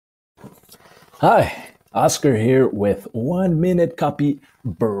Hi, Oscar here with 1 minute copy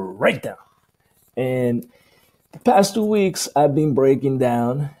breakdown. And the past 2 weeks, I've been breaking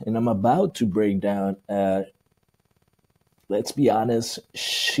down, and I'm about to break down, let's be honest,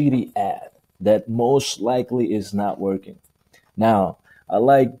 shitty ad that most likely is not working. Now, I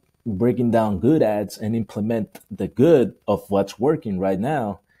like breaking down good ads and implement the good of what's working right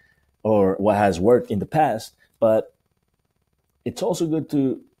now or what has worked in the past, but it's also good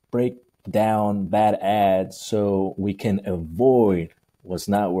to break down bad ads so we can avoid what's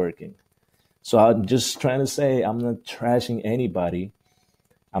not working. So I'm just trying to say I'm not trashing anybody.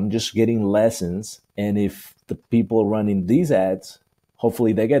 I'm just getting lessons. And if the people running these ads,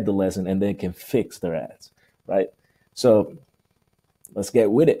 hopefully they get the lesson and they can fix their ads, right? So let's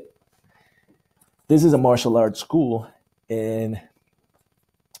get with it. This is a martial arts school, and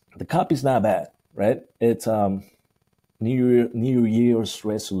the copy's not bad, right? It's New Year's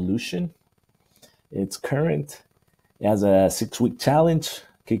resolution. It's current. It has a 6 week challenge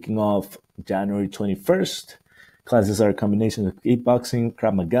kicking off January 21st. Classes are a combination of kickboxing,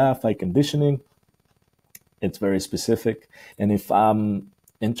 Krav Maga, fight conditioning. It's very specific. And if I'm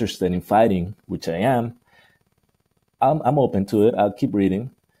interested in fighting, which I am, I'm open to it. I'll keep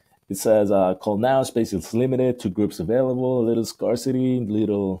reading. It says, call now, space is limited, two groups available, a little scarcity,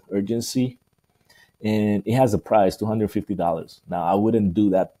 little urgency. And it has a price, $250. Now, I wouldn't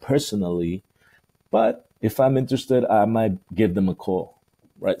do that personally, but if I'm interested, I might give them a call,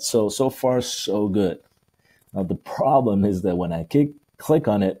 right? So far, so good. Now, the problem is that when I click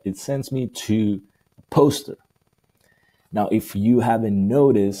on it, it sends me to a poster. Now, if you haven't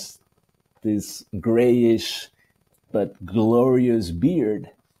noticed this grayish but glorious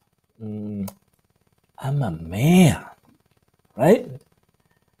beard, I'm a man, right?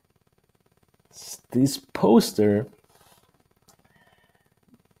 This poster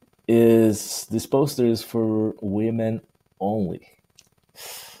is for women only.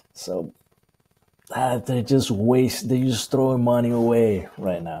 So they're just throwing money away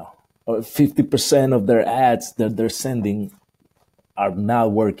right now. Or 50% of their ads that they're sending are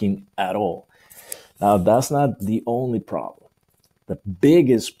not working at all. Now that's not the only problem. The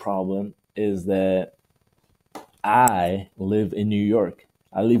biggest problem is that I live in New York.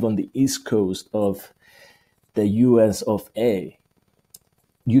 I live on the east coast of the US of A.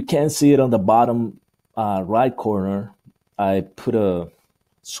 You can see it on the bottom right corner. I put a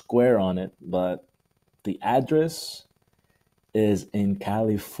square on it, but the address is in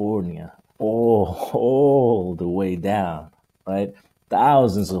California, all the way down, right?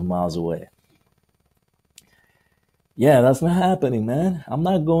 Thousands of miles away. Yeah, that's not happening, man. I'm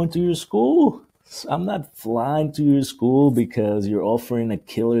not going to your school. I'm not flying to your school because you're offering a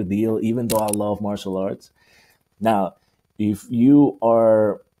killer deal, even though I love martial arts. Now, if you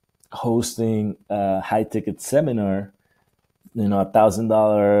are hosting a high ticket seminar,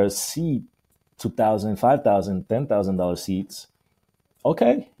 $1,000 seat, 2,000, 5,000, $10,000 seats.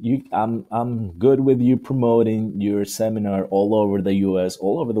 Okay, I'm good with you promoting your seminar all over the U.S.,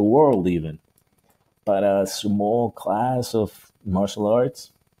 all over the world, even. But a small class of martial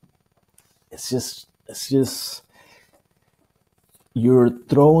arts, it's just you're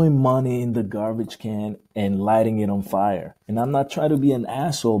throwing money in the garbage can and lighting it on fire. And I'm not trying to be an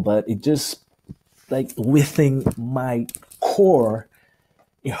asshole, but it just like within my core,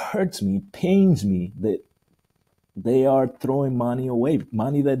 it hurts me, pains me that they are throwing money away,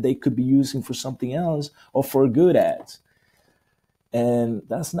 money that they could be using for something else or for good ads. And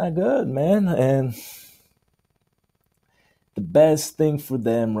that's not good, man. And the best thing for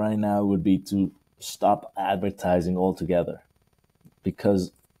them right now would be to stop advertising altogether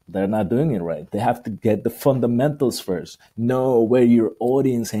because they're not doing it right. They have to get the fundamentals first, know where your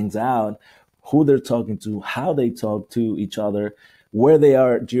audience hangs out, who they're talking to, how they talk to each other, where they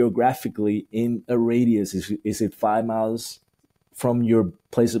are geographically in a radius. Is it 5 miles from your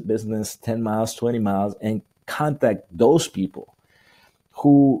place of business, 10 miles, 20 miles, and contact those people.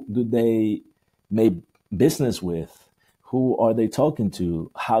 Who do they make business with? Who are they talking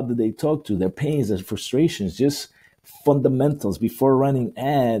to? How do they talk to? Their pains, their frustrations, just fundamentals. Before running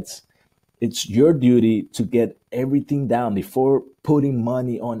ads, it's your duty to get everything down. Before putting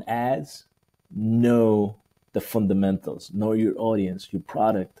money on ads, know the fundamentals, know your audience, your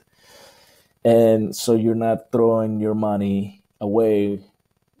product. And so you're not throwing your money away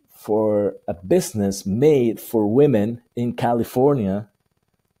for a business made for women in California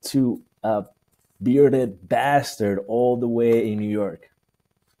to a bearded bastard all the way in New York.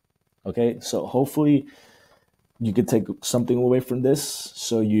 Okay, so hopefully you could take something away from this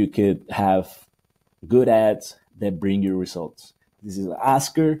so you could have good ads that bring you results. This is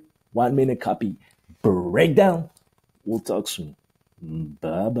Oscar 1 minute copy breakdown. We'll talk soon.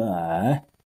 Bye bye.